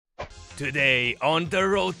Today, on the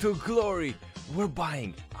road to glory, we're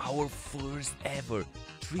buying our first ever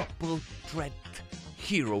triple threat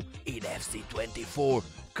hero in FC24.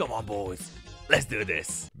 Come on, boys, let's do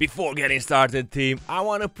this. Before getting started, team, I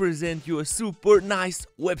want to present you a super nice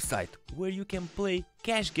website where you can play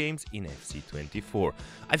cash games in FC24.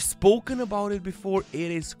 I've spoken about it before.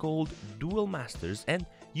 It is called Duel Masters, and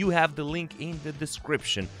you have the link in the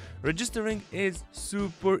description. Registering is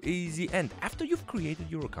super easy, and after you've created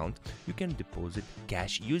your account, you can deposit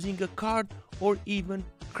cash using a card or even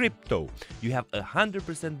crypto. You have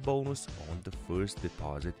 100% bonus on the first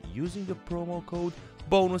deposit using the promo code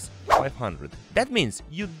bonus500. That means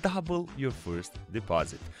you double your first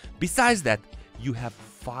deposit. Besides that, you have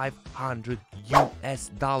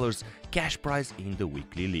 $500 cash prize in the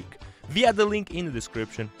weekly league. Via the link in the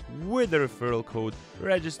description with the referral code,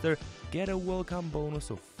 register, get a welcome bonus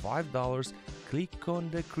of $5, click on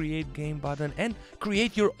the create game button and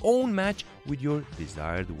create your own match with your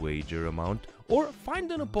desired wager amount, or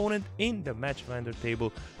find an opponent in the match finder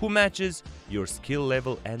table who matches your skill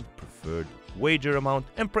level and preferred wager amount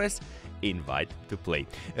and press invite to play.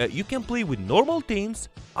 You can play with normal teams,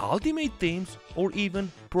 ultimate teams, or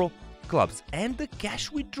even pro clubs, and the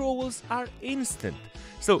cash withdrawals are instant.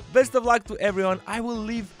 So best of luck to everyone. I will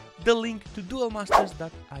leave the link to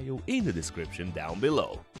duelmasters.io in the description down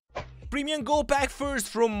below. Premium goal pack first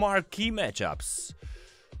from marquee matchups.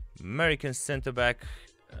 American center back,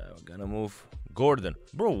 we're gonna move Gordon.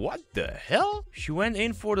 Bro, what the hell? She went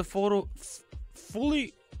in for the photo full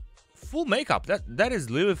makeup. That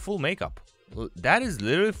is literally full makeup. That is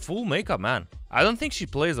literally full makeup, man. I don't think she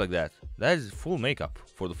plays like that. That is full makeup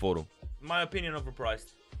for the photo. My opinion,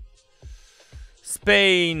 overpriced.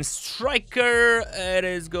 Spain striker, it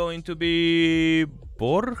is going to be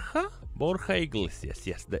Borja Iglesias.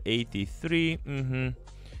 Yes, the 83.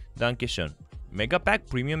 Dankeschön. Mega pack,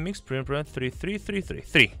 premium mix, premium 3.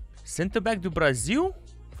 Center back to Brazil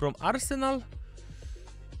from Arsenal.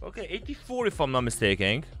 Okay, 84 if I'm not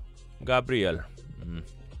mistaken. Gabriel.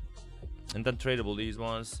 And then tradable these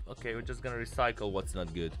ones. Okay, we're just gonna recycle what's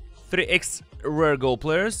not good. 3x rare goal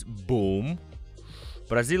players. Boom.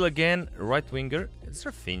 Brazil again, right winger. It's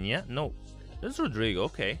Rafinha. No, that's Rodrigo.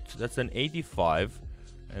 Okay, so that's an 85.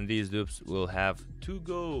 And these dupes will have to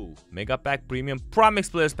go. Mega pack, premium, Prime Mix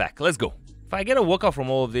players pack. Let's go. If I get a walkout from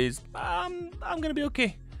all of these, I'm gonna be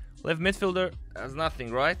okay. Left midfielder, that's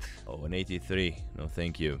nothing, right? Oh, an 83. No,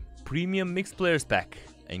 thank you. Premium mixed players pack.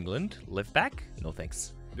 England, left back. No,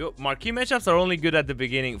 thanks. Yo, marquee matchups are only good at the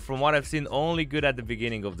beginning. From what I've seen, only good at the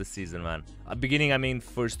beginning of the season, man. At beginning, I mean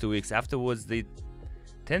first 2 weeks. Afterwards, they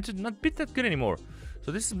tend to not be that good anymore.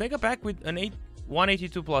 So this is mega pack with an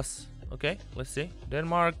 182 plus. Okay, let's see.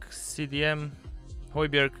 Denmark, CDM,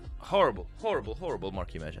 Højbjerg. Horrible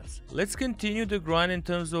marquee matchups. Let's continue the grind in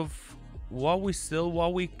terms of what we sell,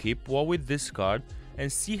 what we keep, what we discard, and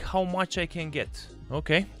see how much I can get.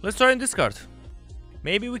 Okay, let's start in discard.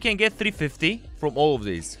 Maybe we can get 350 from all of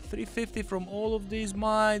these. 350 from all of these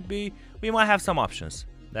might be... We might have some options.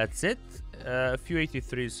 That's it. A few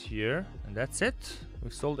 83s here. And that's it. We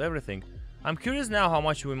sold everything. I'm curious now how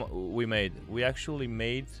much we made. We actually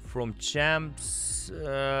made from champs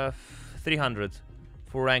 300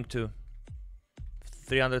 for rank 2.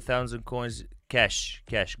 300,000 coins. Cash.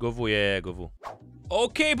 Govu, yeah, Govu.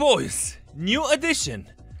 Okay, boys. New addition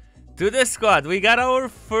to the squad. We got our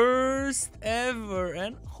first ever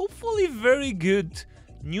and hopefully very good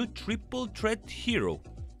new triple threat hero.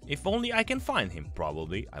 If only I can find him.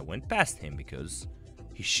 Probably I went past him because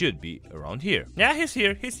he should be around here. Yeah, he's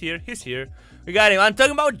here. We got him. I'm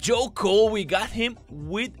talking about Joe Cole. We got him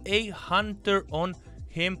with a hunter on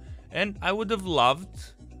him, and I would have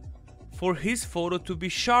loved for his photo to be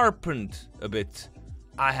sharpened a bit.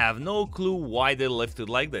 I have no clue why they left it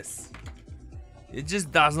like this. It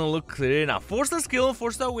just doesn't look clear enough. 4-star skill,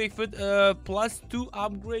 4-star weak foot, +2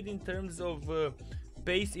 upgrade in terms of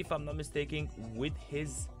base, if I'm not mistaken, with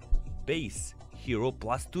his base hero.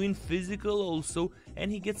 +2 in physical also,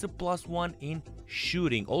 and he gets a +1 in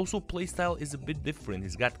shooting. Also, playstyle is a bit different.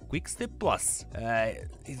 He's got quick step plus.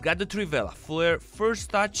 He's got the Trivela, flare, first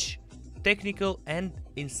touch, technical, and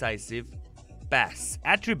incisive pass.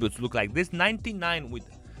 Attributes look like this: 99 with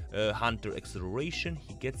hunter acceleration.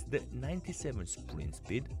 He gets the 97 sprint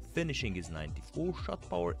speed, finishing is 94, shot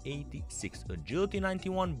power 86, agility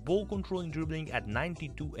 91, ball control and dribbling at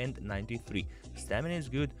 92 and 93. Stamina is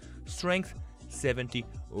good, strength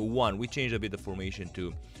 71. We changed a bit the formation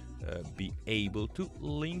to be able to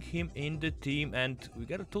link him in the team, and we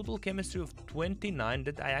got a total chemistry of 29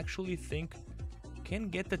 that I actually think can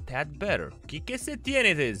get a tad better. Quique Setien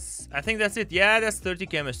it is. I think that's it. Yeah, that's 30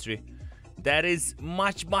 chemistry. That is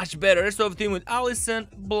much, much better. Rest of the team with Alisson,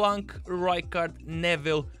 Blanc, Rijkaard,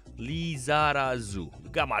 Neville, Lizarazu. We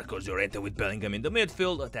got Marcos Llorente with Bellingham in the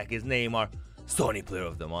midfield. Attack is Neymar. Sony Player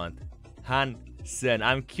of the Month, Hansen.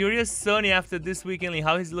 I'm curious, Sony, after this weekend,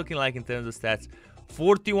 how he's looking like in terms of stats.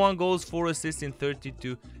 41 goals, 4 assists in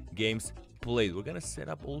 32 games played. We're gonna set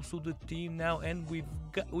up also the team now, and we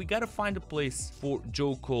gotta find a place for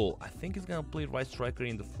Joe Cole. I think he's gonna play right striker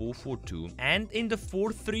in the 4-4-2 and in the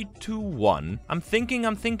 4-3-2-1. I'm thinking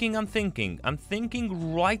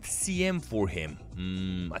right CM for him.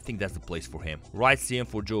 I think that's the place for him. Right CM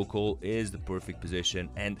for Joe Cole is the perfect position,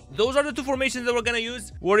 and those are the two formations that we're gonna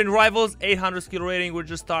use. We're in Rivals, 800 skill rating. We're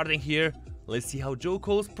just starting here. Let's see how Joe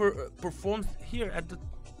Cole performs here at the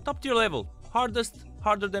top tier level.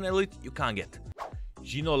 Harder than elite you can't get.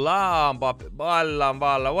 Ginola, Mbappe,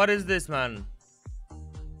 Balla. What is this, man?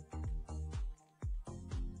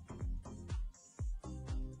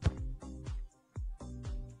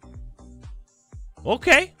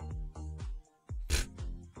 Okay.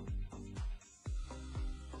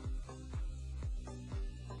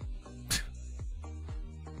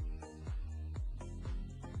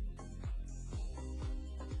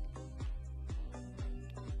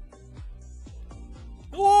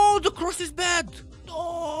 Oh, the cross is bad.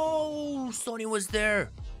 Oh, Sony was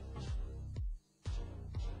there.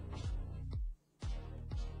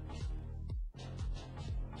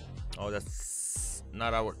 Oh, that's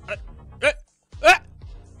not our.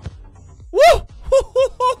 Woo!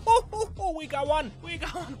 We got one. We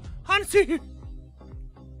got one. Hansi.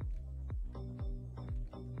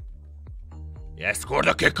 Yes, score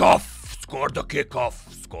the kickoff. Score the kickoff.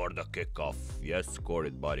 Score the kickoff. Yes, score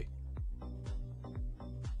it, buddy.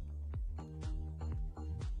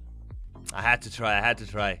 I had to try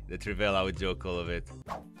the Trivela with Joe Cole a bit.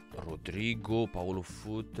 Rodrigo, Paulo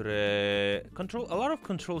Futre. A lot of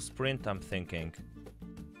control sprint, I'm thinking.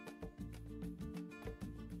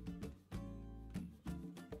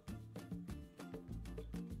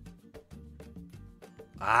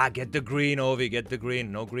 Ah, get the green, Ovi, get the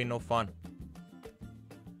green. No green, no fun.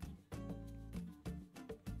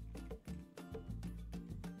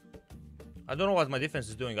 I don't know what my defense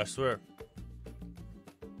is doing, I swear.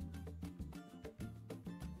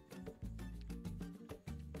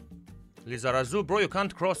 Lizarazu, bro, you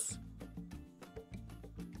can't cross.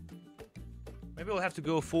 Maybe we'll have to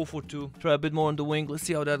go 4-4-2. Try a bit more on the wing. Let's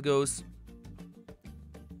see how that goes.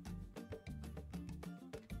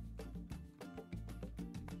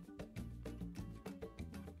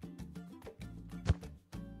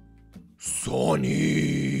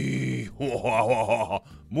 Sony!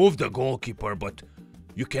 Move the goalkeeper, but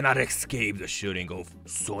you cannot escape the shooting of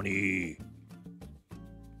Sony.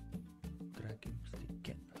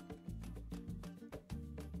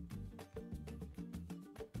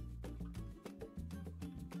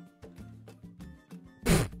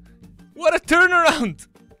 What a turnaround!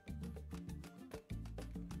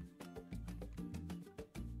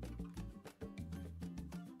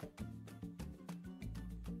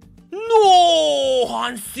 No,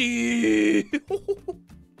 Hansi!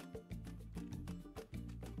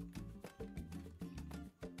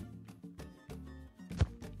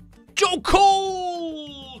 Joe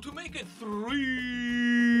Cole to make it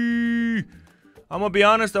 3. I'm gonna be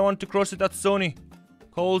honest, I want to cross it at Sony.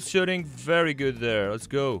 Cole's shooting very good there. Let's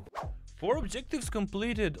go. 4 objectives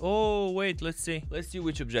completed. Oh, wait, let's see. Let's see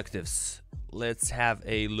which objectives. Let's have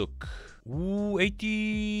a look. Ooh,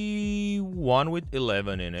 81 with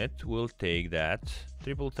 11 in it. We'll take that.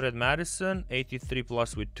 Triple threat Madison. 83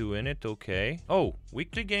 plus with 2 in it. Okay. Oh,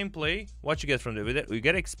 weekly gameplay. What you get from it? We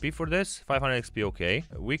get XP for this. 500 XP, okay.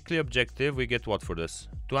 Weekly objective. We get what for this?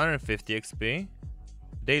 250 XP.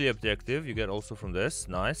 Daily objective, you get also from this.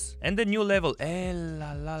 Nice. And the new level.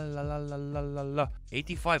 La la la la la la la la.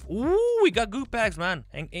 85. Ooh, we got good packs, man.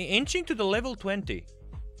 And inching to the level 20.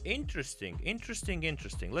 Interesting.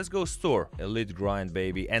 Let's go store. Elite grind,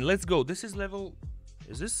 baby. And let's go. This is level...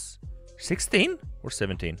 Is this 16 or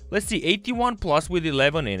 17? Let's see. 81 plus with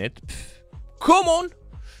 11 in it. Pff. Come on.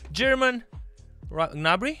 German.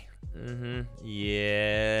 Gnabry?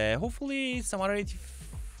 Yeah. Hopefully some other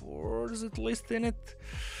 84s at least in it.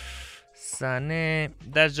 Sané.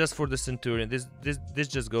 That's just for the Centurion. This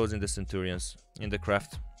just goes in the Centurions. In the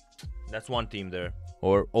craft. That's one team there.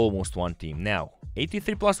 Or almost one team. Now,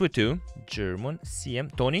 83 plus with 2. German. CM.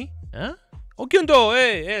 Tony? Huh? Oh, Gundo!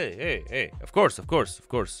 Hey. Of course.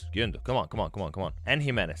 Gundo. Come on. And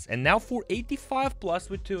Jimenez. And now for 85 plus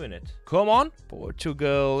with 2 in it. Come on.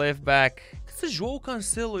 Portugal. Left back. This is João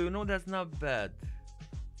Cancelo. You know that's not bad.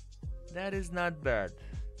 That is not bad.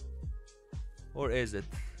 Or is it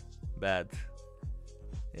bad?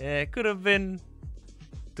 Yeah, could have been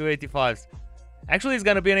 285s. Actually, it's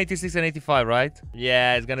gonna be an 86 and 85, right?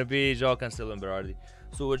 Yeah, it's gonna be Joao Cancelo and Berardi.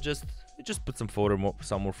 So we just put some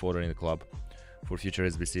more fodder in the club for future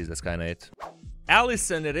SBCs. That's kind of it.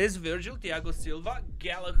 Alisson, it is. Virgil, Thiago Silva,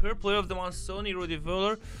 Gallagher, player of the month, Sony, Rudy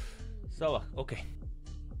Völler, Salah. Okay.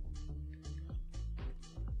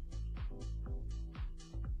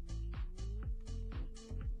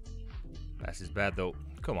 Pass is bad though.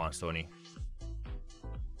 Come on, Sony.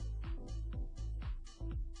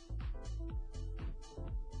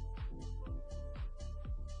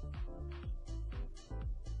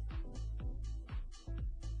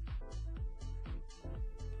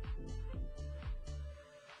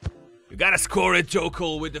 You gotta score it,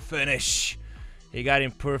 Jokel, with the finish. He got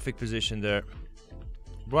in perfect position there.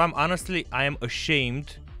 Bro, I am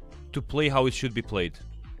ashamed to play how it should be played.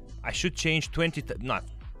 I should change 4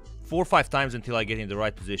 or 5 times until I get in the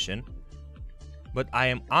right position. But I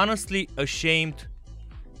am honestly ashamed.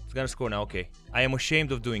 It's gonna score now, okay. I am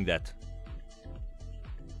ashamed of doing that.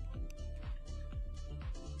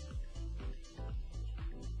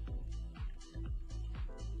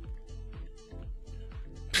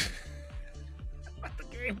 What a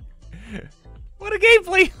game. What a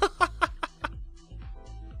gameplay.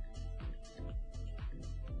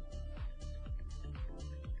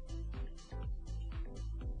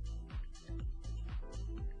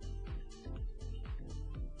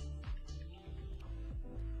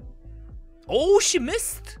 Oh, she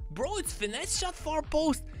missed. Bro, it's finesse shot far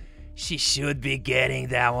post. She should be getting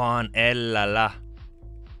that one. Eh la la.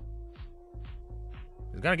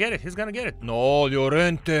 He's gonna get it. He's gonna get it. No,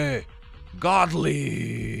 Llorente.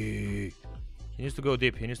 Godly. He needs to go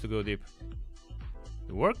deep. He needs to go deep.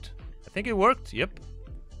 It worked? I think it worked. Yep.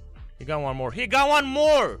 He got one more. He got one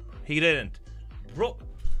more. He didn't. Bro.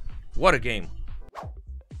 What a game.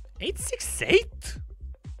 868?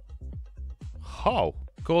 How?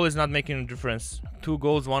 Goal is not making a difference. 2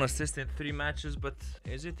 goals, 1 assist in 3 matches, but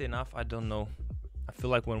is it enough? I don't know. I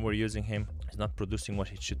feel like when we're using him, he's not producing what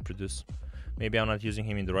he should produce. Maybe I'm not using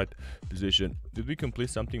him in the right position. Did we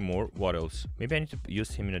complete something more? What else? Maybe I need to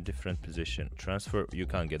use him in a different position. Transfer, you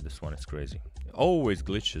can't get this one, it's crazy. Always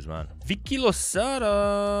glitches, man. Vicky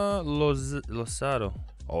Losada. Losado.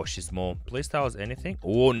 Oh, she's small. Playstyles, anything?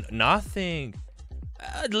 Oh, nothing.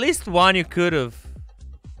 At least one you could have.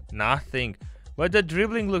 Nothing. But the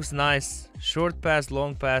dribbling looks nice. Short pass,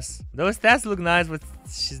 long pass. Those stats look nice, but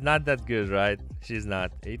she's not that good, right? She's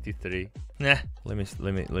not. 83. Nah. Let me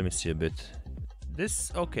see a bit.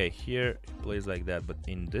 This, okay, here it plays like that, but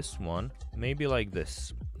in this one, maybe like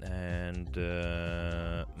this. And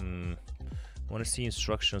want to see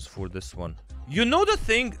instructions for this one. You know the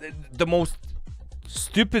thing, the most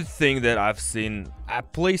stupid thing that I've seen. I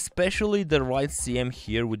play especially the right CM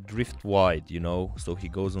here with drift wide, you know, so he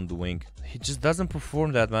goes on the wing. He just doesn't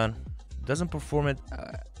perform that, man. Doesn't perform it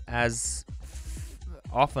as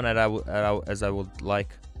often as I would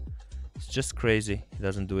like. It's just crazy. He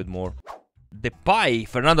doesn't do it more. Depay,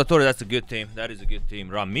 Fernando Torres, that's a good team. That is a good team.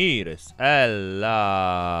 Ramirez,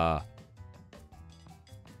 Ella.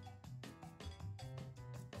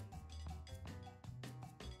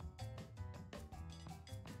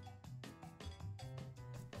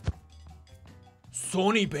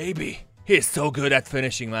 Sony, baby. He's so good at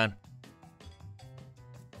finishing, man.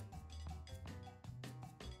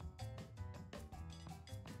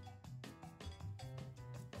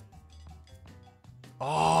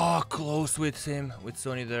 Oh, close with him, with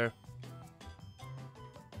Sony there.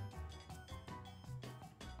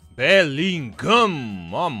 Bellingham,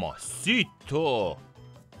 mamacito.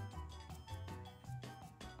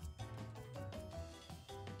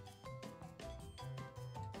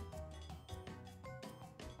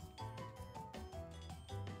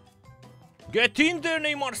 Get in there,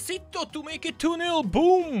 Neymarcito, to make it 2-0.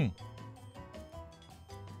 Boom.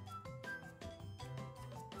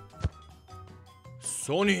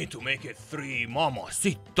 Sony to make it 3.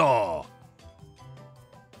 Mamacita.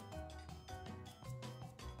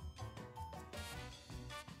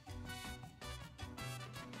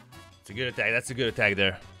 It's a good attack. That's a good attack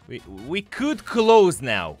there. We could close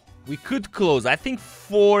now. We could close. I think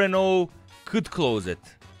 4-0 could close it.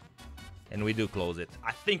 And we do close it.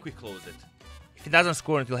 I think we close it. If he doesn't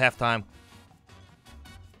score until halftime.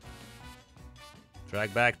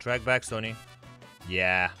 Track back, Sony.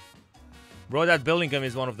 Yeah. Bro, that Bellingham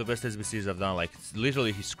is one of the best SBCs I've done. Like, it's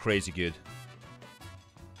literally, he's crazy good.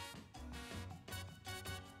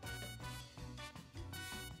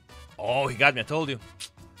 Oh, he got me, I told you.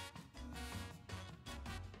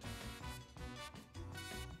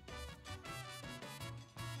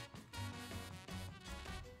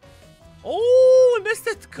 Oh, I missed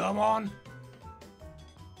it. Come on.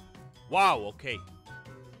 Wow, okay.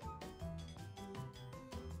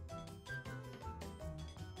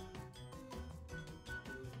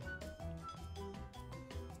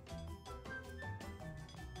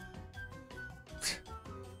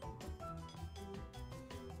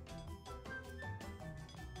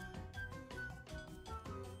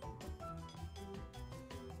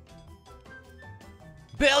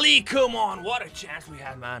 Belly, come on. What a chance we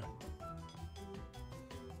had, man.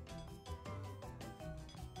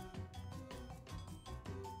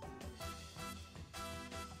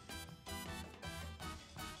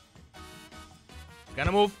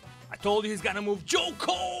 Gonna move. I told you he's gonna move. Joe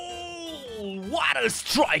Cole! What a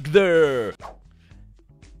strike there!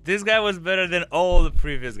 This guy was better than all the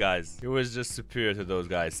previous guys. He was just superior to those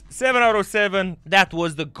guys. 7 out of 7. That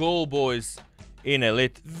was the goal, boys. In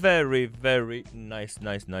Elite. Very, very nice.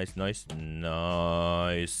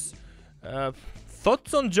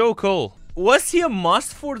 Thoughts on Joe Cole? Was he a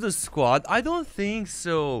must for the squad? I don't think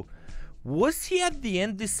so. Was he at the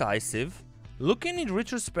end decisive? Looking in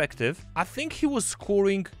retrospective, I think he was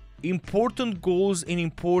scoring important goals in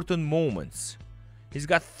important moments. He's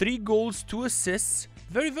got 3 goals, 2 assists.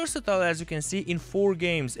 Very versatile, as you can see, in 4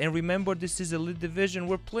 games. And remember, this is Elite Division.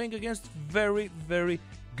 We're playing against very, very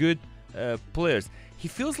good players. He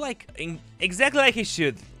feels like exactly like he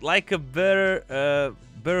should, like a better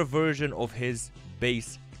version of his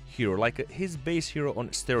base hero, like his base hero on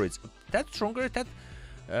steroids. That stronger, that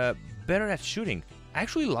better at shooting. I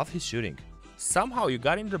actually love his shooting. Somehow you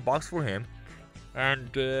got in the box for him,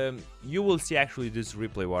 and you will see actually this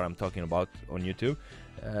replay what I'm talking about on YouTube.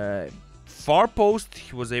 Far post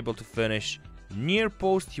he was able to finish, near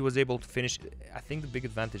post he was able to finish. I think the big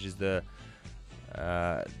advantage is the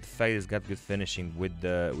fact he's got good finishing with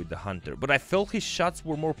the Hunter, but I felt his shots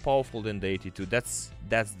were more powerful than the 82. That's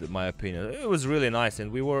my opinion. It was really nice,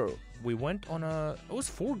 and we went on it was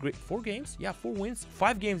 4 games, yeah, 4 wins,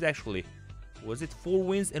 5 games actually. Was it 4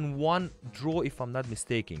 wins and 1 draw, if I'm not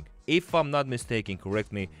mistaken? If I'm not mistaken,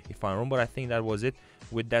 correct me if I'm wrong, but I think that was it.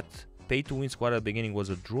 With that pay-to-win squad at the beginning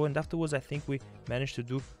was a draw, and afterwards I think we managed to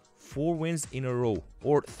do 4 wins in a row,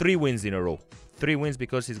 or 3 wins in a row. 3 wins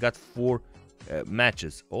because he's got 4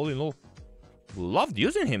 matches. All in all, loved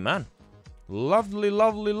using him, man. Lovely.